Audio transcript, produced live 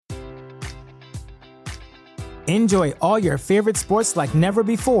Enjoy all your favorite sports like never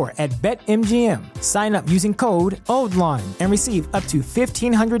before at BetMGM. Sign up using code OldLine and receive up to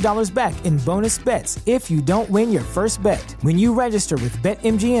 $1,500 back in bonus bets if you don't win your first bet. When you register with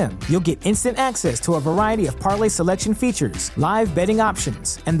BetMGM, you'll get instant access to a variety of parlay selection features, live betting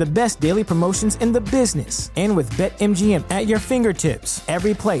options, and the best daily promotions in the business. And with BetMGM at your fingertips,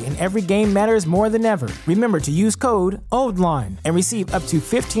 every play and every game matters more than ever. Remember to use code OldLine and receive up to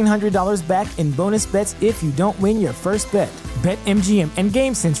 $1,500 back in bonus bets if you don't win your first bet. BetMGM and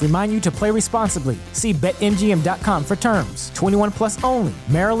GameSense remind you to play responsibly. See BetMGM.com for terms. 21 plus only.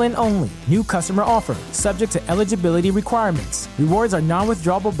 Maryland only. New customer offer. Subject to eligibility requirements. Rewards are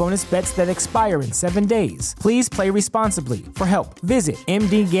non-withdrawable bonus bets that expire in 7 days. Please play responsibly. For help, visit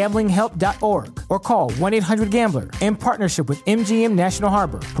mdgamblinghelp.org or call 1-800-GAMBLER in partnership with MGM National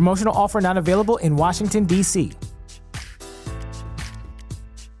Harbor. Promotional offer not available in Washington, D.C.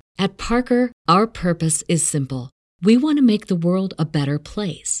 At Parker, our purpose is simple. We want to make the world a better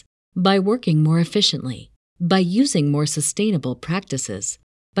place by working more efficiently, by using more sustainable practices,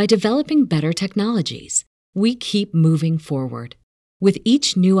 by developing better technologies. We keep moving forward. With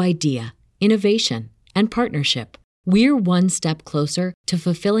each new idea, innovation, and partnership, we're one step closer to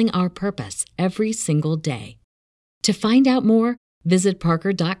fulfilling our purpose every single day. To find out more, visit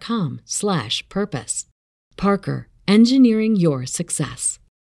parker.com/purpose. Parker, engineering your success.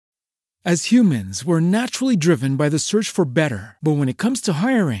 As humans, we're naturally driven by the search for better. But when it comes to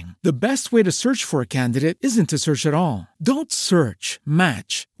hiring, the best way to search for a candidate isn't to search at all. Don't search,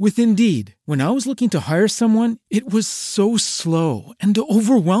 match with Indeed. When I was looking to hire someone, it was so slow and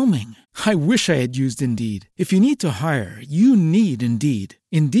overwhelming. I wish I had used Indeed. If you need to hire, you need Indeed.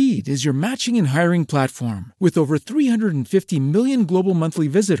 Indeed is your matching and hiring platform with over 350 million global monthly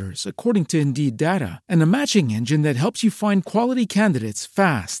visitors, according to Indeed data, and a matching engine that helps you find quality candidates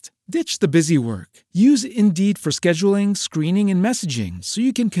fast. Ditch the busy work. Use Indeed for scheduling, screening, and messaging so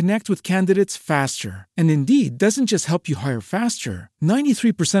you can connect with candidates faster. And Indeed doesn't just help you hire faster.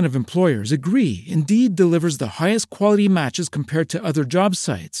 93% of employers agree Indeed delivers the highest quality matches compared to other job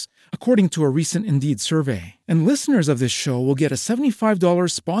sites, according to a recent Indeed survey. And listeners of this show will get a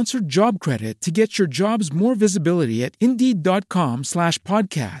 $75 sponsored job credit to get your jobs more visibility at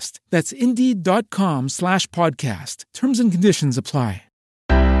Indeed.com/podcast. That's Indeed.com/podcast. Terms and conditions apply.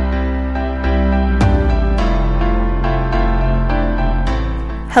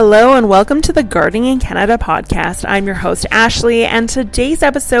 Hello and welcome to the Gardening in Canada podcast. I'm your host, Ashley, and today's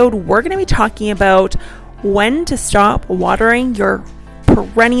episode, we're going to be talking about when to stop watering your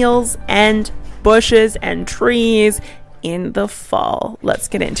perennials and bushes and trees in the fall. Let's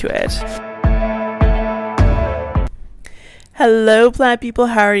get into it. Hello, plant people.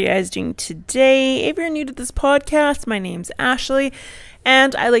 How are you guys doing today? If you're new to this podcast, my name's Ashley,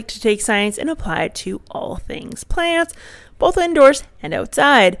 and I like to take science and apply it to all things plants, both indoors and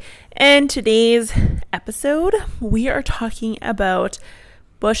outside. And today's episode, we are talking about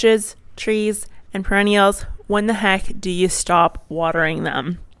bushes, trees, and perennials. When the heck do you stop watering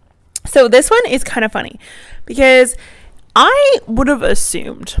them? So this one is kind of funny because I would have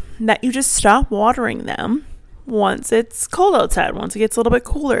assumed that you just stop watering them once it's cold outside, once it gets a little bit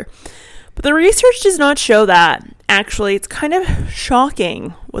cooler. But the research does not show that. Actually, it's kind of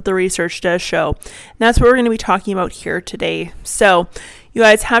shocking what the research does show. And that's what we're going to be talking about here today. So you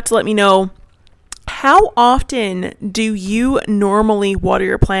guys have to let me know, how often do you normally water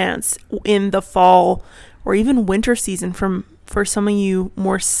your plants in the fall or even winter season for some of you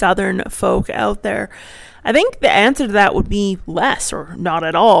more southern folk out there? I think the answer to that would be less or not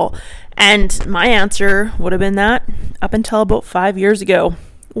at all. And my answer would have been that up until about 5 years ago,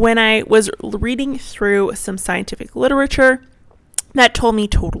 when I was reading through some scientific literature that told me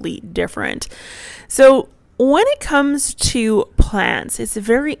totally different. So when it comes to plants, it's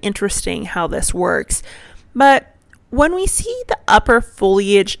very interesting how this works. But when we see the upper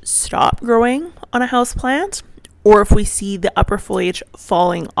foliage stop growing on a house plant, or if we see the upper foliage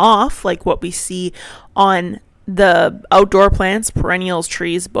falling off, like what we see on the outdoor plants, perennials,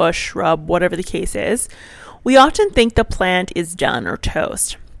 trees, bush, shrub, whatever the case is, we often think the plant is done or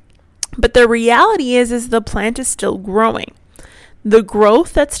toast. But the reality is the plant is still growing. The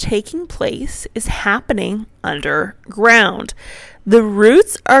growth that's taking place is happening underground. The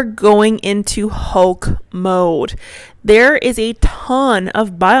roots are going into Hulk mode. There is a ton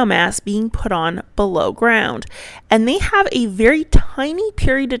of biomass being put on below ground, and they have a very tiny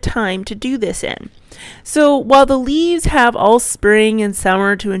period of time to do this in. So while the leaves have all spring and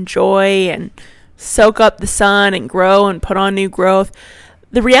summer to enjoy and soak up the sun and grow and put on new growth,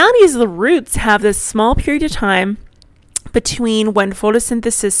 the reality is the roots have this small period of time between when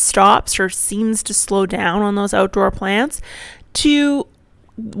photosynthesis stops or seems to slow down on those outdoor plants to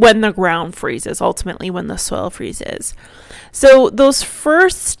when the ground freezes, ultimately when the soil freezes. So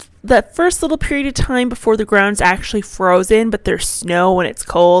that first little period of time before the ground's actually frozen, but there's snow and it's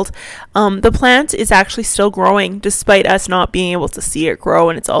cold, the plant is actually still growing despite us not being able to see it grow,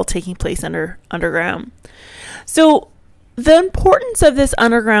 and it's all taking place underground. So the importance of this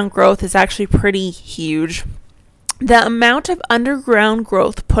underground growth is actually pretty huge. The amount of underground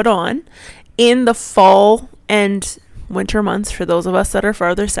growth put on in the fall and winter months, for those of us that are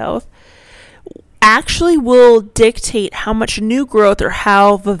farther south, actually will dictate how much new growth or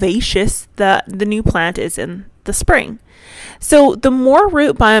how vivacious the new plant is in the spring. So the more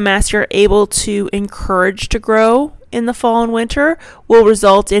root biomass you're able to encourage to grow in the fall and winter will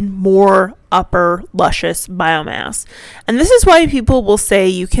result in more upper luscious biomass. And this is why people will say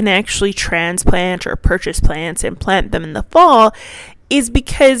you can actually transplant or purchase plants and plant them in the fall, is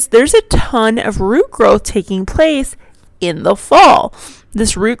because there's a ton of root growth taking place in the fall.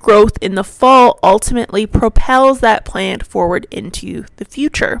 This root growth in the fall ultimately propels that plant forward into the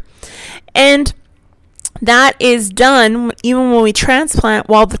future. And that is done even when we transplant.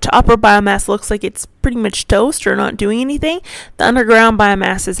 While the upper biomass looks like it's pretty much toast or not doing anything, the underground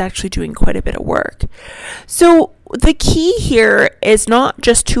biomass is actually doing quite a bit of work. So the key here is not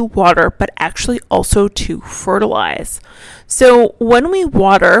just to water, but actually also to fertilize. So when we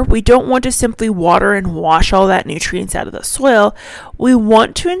water, we don't want to simply water and wash all that nutrients out of the soil. We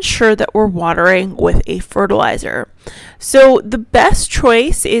want to ensure that we're watering with a fertilizer. So the best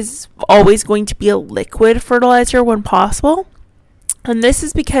choice is always going to be a liquid fertilizer when possible. And this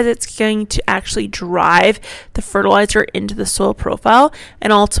is because it's going to actually drive the fertilizer into the soil profile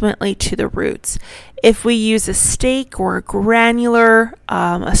and ultimately to the roots. If we use a stake or a granular,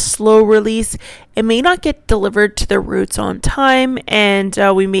 a slow release, it may not get delivered to the roots on time, and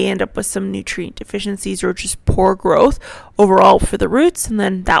we may end up with some nutrient deficiencies or just poor growth overall for the roots, and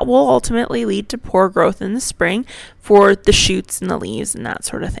then that will ultimately lead to poor growth in the spring for the shoots and the leaves and that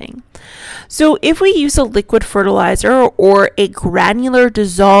sort of thing. So if we use a liquid fertilizer or a granular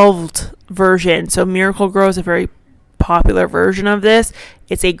dissolved version, so Miracle-Gro is a very popular version of this.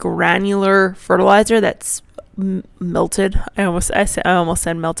 It's a granular fertilizer that's melted. I almost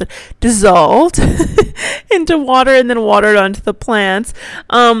said melted, dissolved into water and then watered onto the plants.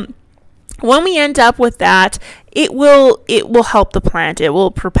 When we end up with that, it will help the plant. It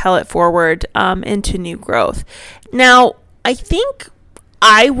will propel it forward into new growth. Now, I think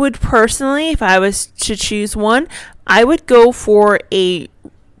I would personally, if I was to choose one, I would go for a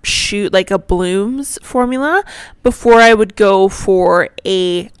shoot like a blooms formula before I would go for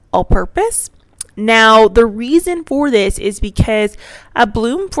a all-purpose. Now, the reason for this is because a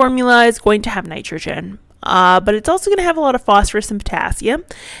bloom formula is going to have nitrogen, but it's also going to have a lot of phosphorus and potassium.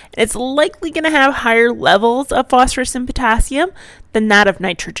 It's likely going to have higher levels of phosphorus and potassium than that of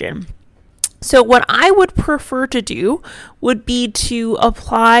nitrogen. So what I would prefer to do would be to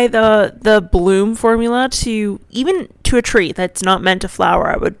apply the bloom formula to a tree that's not meant to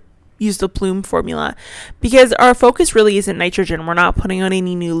flower. I would use the bloom formula because our focus really isn't nitrogen. We're not putting on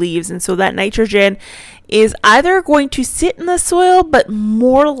any new leaves, and so that nitrogen is either going to sit in the soil, but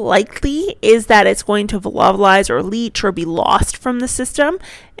more likely is that it's going to volatilize or leach or be lost from the system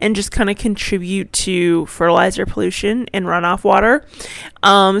and just kind of contribute to fertilizer pollution and runoff water.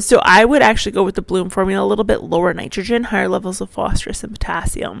 So I would actually go with the bloom formula, a little bit lower nitrogen, higher levels of phosphorus and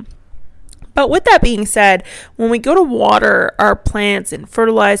potassium. But with that being said, when we go to water our plants and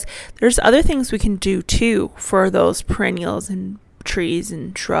fertilize, there's other things we can do too for those perennials and trees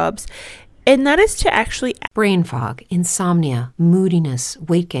and shrubs. And that is to actually brain fog, insomnia, moodiness,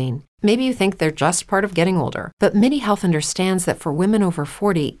 weight gain. Maybe you think they're just part of getting older, but MIDI Health understands that for women over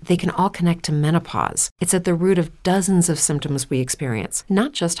 40, they can all connect to menopause. It's at the root of dozens of symptoms we experience,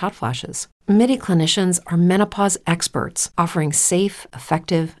 not just hot flashes. MIDI clinicians are menopause experts, offering safe,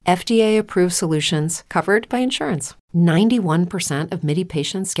 effective, FDA-approved solutions covered by insurance. 91% of MIDI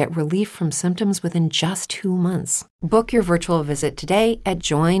patients get relief from symptoms within just 2 months. Book your virtual visit today at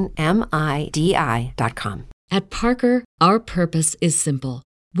joinmidi.com. At Parker, our purpose is simple.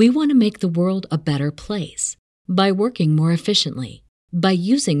 We want to make the world a better place by working more efficiently, by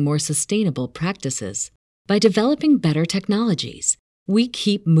using more sustainable practices, by developing better technologies. We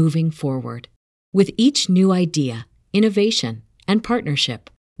keep moving forward. With each new idea, innovation, and partnership,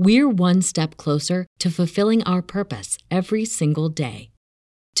 we're one step closer to fulfilling our purpose every single day.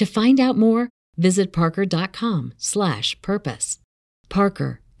 To find out more, visit parker.com/purpose.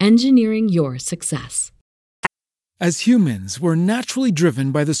 Parker, engineering your success. As humans, we're naturally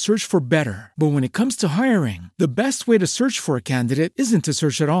driven by the search for better. But when it comes to hiring, the best way to search for a candidate isn't to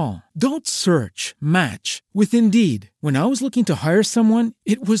search at all. Don't search, match with Indeed. When I was looking to hire someone,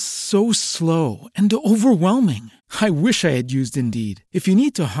 it was so slow and overwhelming. I wish I had used Indeed. If you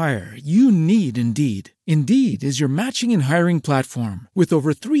need to hire, you need Indeed. Indeed is your matching and hiring platform with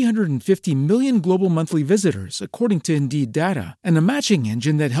over 350 million global monthly visitors, according to Indeed data, and a matching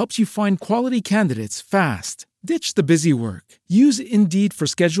engine that helps you find quality candidates fast. Ditch the busy work. Use Indeed for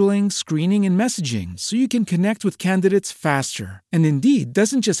scheduling, screening, and messaging so you can connect with candidates faster. And Indeed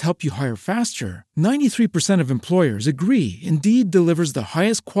doesn't just help you hire faster. 93% of employers agree Indeed delivers the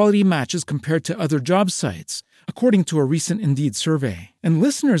highest quality matches compared to other job sites, according to a recent Indeed survey. And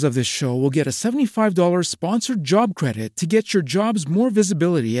listeners of this show will get a $75 sponsored job credit to get your jobs more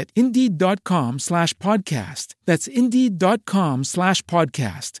visibility at Indeed.com/podcast. That's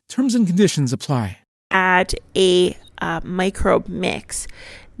Indeed.com/podcast. Terms and conditions apply. Add a microbe mix.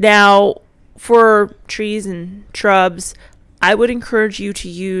 Now, for trees and shrubs, I would encourage you to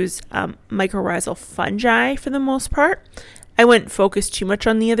use mycorrhizal fungi for the most part. I wouldn't focus too much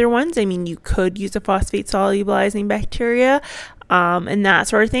on the other ones. I mean, you could use a phosphate solubilizing bacteria and that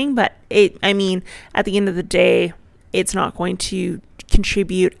sort of thing, but at the end of the day, it's not going to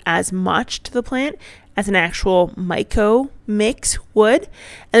contribute as much to the plant as an actual myco mix would.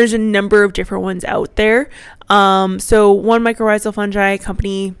 And there's a number of different ones out there. So one mycorrhizal fungi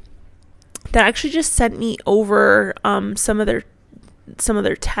company that actually just sent me over some of their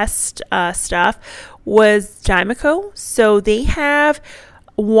test stuff was Dimico. So they have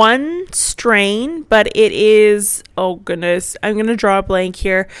one strain, but it is, oh goodness, I'm going to draw a blank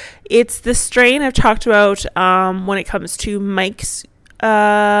here. It's the strain I've talked about when it comes to Mike's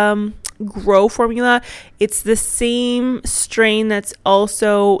grow formula. It's the same strain that's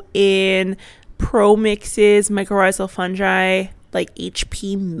also in Pro Mix's mycorrhizal fungi like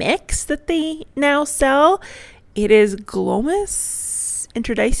HP mix that they now sell. It is Glomus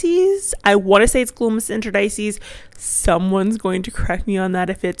interdices. I want to say it's Glomus interdices. Someone's going to correct me on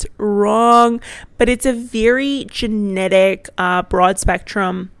that if it's wrong, but it's a very genetic broad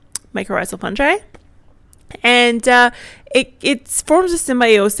spectrum mycorrhizal fungi. And it forms a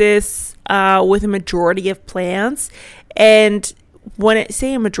symbiosis with a majority of plants. And when I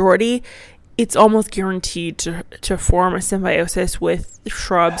say a majority, it's almost guaranteed to form a symbiosis with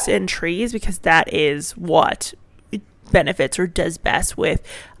shrubs and trees, because that is what benefits or does best with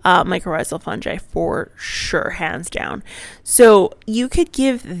mycorrhizal fungi for sure, hands down. So you could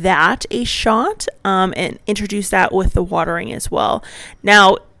give that a shot and introduce that with the watering as well.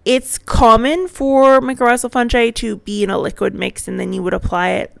 Now, it's common for mycorrhizal fungi to be in a liquid mix, and then you would apply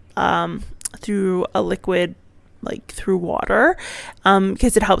it through a liquid, like through water,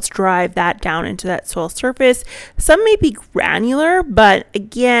 because it helps drive that down into that soil surface. Some may be granular, but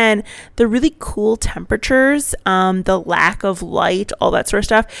again, the really cool temperatures, the lack of light, all that sort of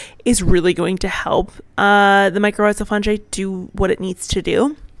stuff is really going to help the mycorrhizal fungi do what it needs to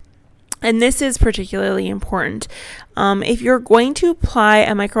do. And this is particularly important. If you're going to apply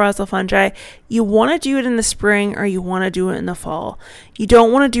a mycorrhizal fungi, you want to do it in the spring or you want to do it in the fall. You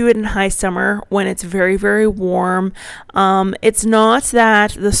don't want to do it in high summer when it's very, very warm. It's not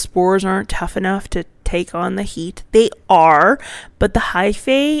that the spores aren't tough enough to take on the heat. They are, but the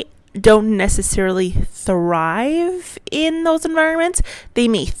hyphae don't necessarily thrive in those environments. They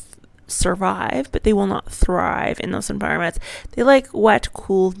may survive, but they will not thrive in those environments. They like wet,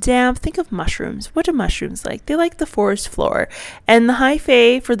 cool, damp. Think of mushrooms. What do mushrooms like? They like the forest floor, and the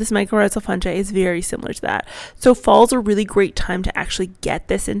hyphae for this mycorrhizal fungi is very similar to that. So fall's a really great time to actually get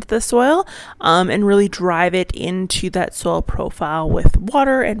this into the soil and really drive it into that soil profile with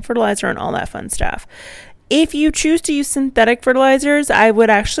water and fertilizer and all that fun stuff. If you choose to use synthetic fertilizers, I would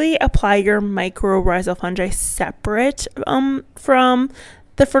actually apply your mycorrhizal fungi separate from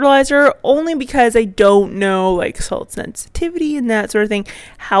the fertilizer, only because I don't know like salt sensitivity and that sort of thing,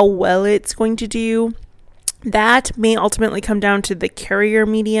 how well it's going to do. That may ultimately come down to the carrier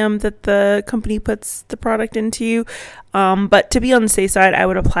medium that the company puts the product into. But to be on the safe side, I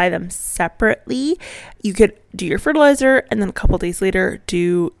would apply them separately. You could do your fertilizer and then a couple days later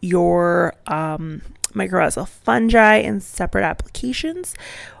do your mycorrhizal fungi in separate applications.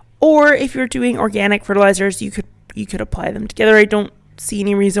 Or if you're doing organic fertilizers, you could apply them together. I don't see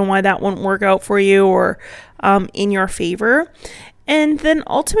any reason why that won't work out for you or in your favor. And then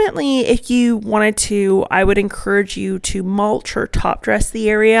ultimately, if you wanted to, I would encourage you to mulch or top dress the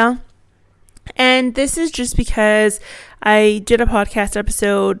area. And this is just because I did a podcast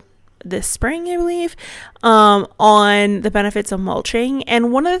episode this spring, I believe, on the benefits of mulching.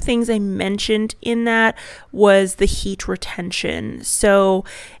 And one of the things I mentioned in that was the heat retention. So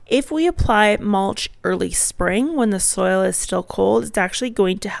if we apply mulch early spring when the soil is still cold, it's actually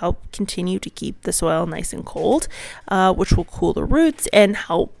going to help continue to keep the soil nice and cold, which will cool the roots and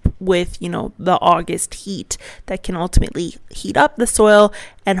help with, the August heat that can ultimately heat up the soil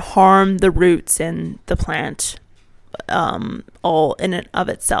and harm the roots and the plant all in and of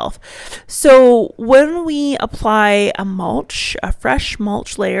itself. So when we apply a fresh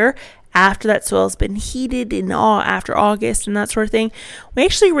mulch layer after that soil has been heated after August and that sort of thing, we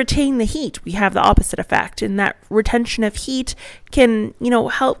actually retain the heat. We have the opposite effect, and that retention of heat can,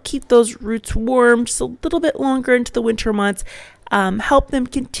 help keep those roots warm just a little bit longer into the winter months, help them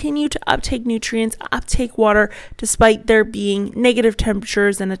continue to uptake nutrients, uptake water, despite there being negative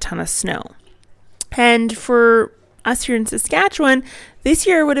temperatures and a ton of snow. And for us here in Saskatchewan, this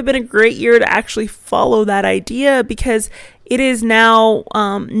year would have been a great year to actually follow that idea, because it is now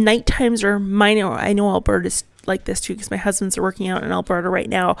night times are minor. I know Alberta is like this too, because my husband's working out in Alberta right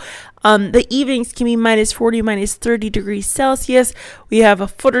now. The evenings can be minus 40, minus 30 degrees Celsius. We have a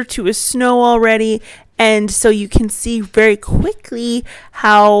foot or two of snow already. And so you can see very quickly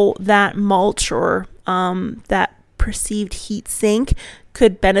how that mulch or that perceived heat sink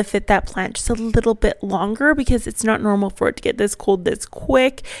could benefit that plant just a little bit longer, because it's not normal for it to get this cold this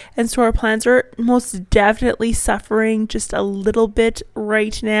quick. And so our plants are most definitely suffering just a little bit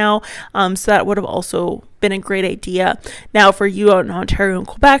right now. So that would have also been a great idea. Now for you out in Ontario and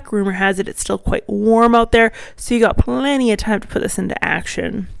Quebec, rumor has it it's still quite warm out there, so you got plenty of time to put this into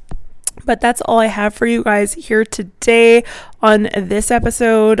action. But that's all I have for you guys here today on this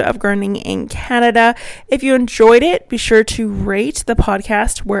episode of Gardening in Canada. If you enjoyed it, be sure to rate the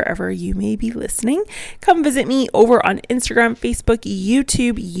podcast wherever you may be listening. Come visit me over on Instagram, Facebook,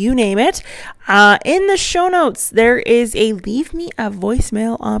 YouTube, you name it. In the show notes, there is a leave me a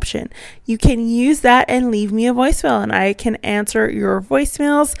voicemail option. You can use that and leave me a voicemail, and I can answer your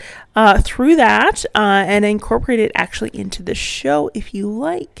voicemails through that and incorporate it actually into the show if you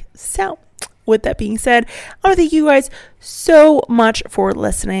like. So with that being said, I want to thank you guys so much for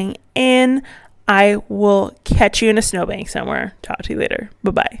listening, and I will catch you in a snowbank somewhere. Talk to you later.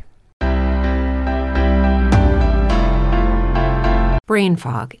 Bye-bye. Brain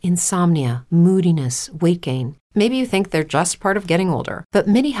fog, insomnia, moodiness, weight gain. Maybe you think they're just part of getting older, but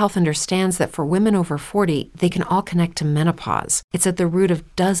MIDI Health understands that for women over 40, they can all connect to menopause. It's at the root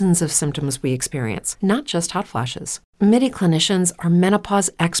of dozens of symptoms we experience, not just hot flashes. MIDI clinicians are menopause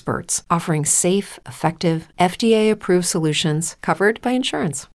experts, offering safe, effective, FDA-approved solutions covered by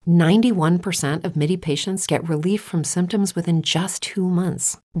insurance. 91% of MIDI patients get relief from symptoms within just 2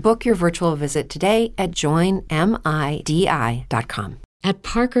 months. Book your virtual visit today at joinmidi.com. At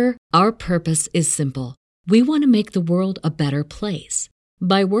Parker, our purpose is simple. We want to make the world a better place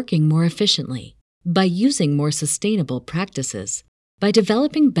by working more efficiently, by using more sustainable practices, by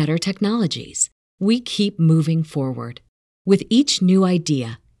developing better technologies. We keep moving forward. With each new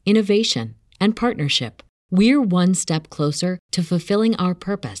idea, innovation, and partnership, we're one step closer to fulfilling our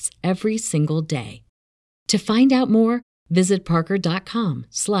purpose every single day. To find out more, visit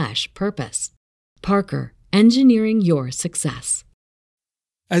parker.com/purpose. Parker, engineering your success.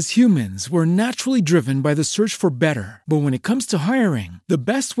 As humans, we're naturally driven by the search for better. But when it comes to hiring, the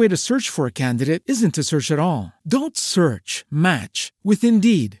best way to search for a candidate isn't to search at all. Don't search, match with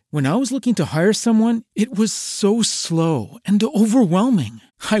Indeed. When I was looking to hire someone, it was so slow and overwhelming.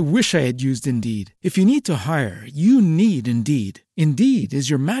 I wish I had used Indeed. If you need to hire, you need Indeed. Indeed is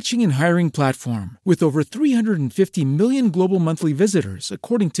your matching and hiring platform with over 350 million global monthly visitors,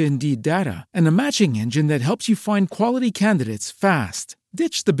 according to Indeed data, and a matching engine that helps you find quality candidates fast.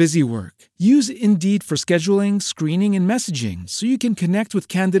 Ditch the busy work. Use Indeed for scheduling, screening, and messaging so you can connect with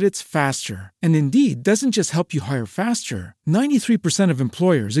candidates faster. And Indeed doesn't just help you hire faster. 93% of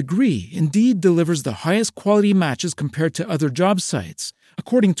employers agree Indeed delivers the highest quality matches compared to other job sites,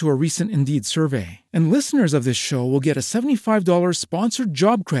 according to a recent Indeed survey. And listeners of this show will get a $75 sponsored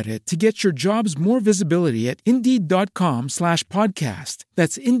job credit to get your jobs more visibility at Indeed.com/podcast.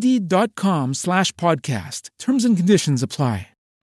 That's Indeed.com/podcast. Terms and conditions apply.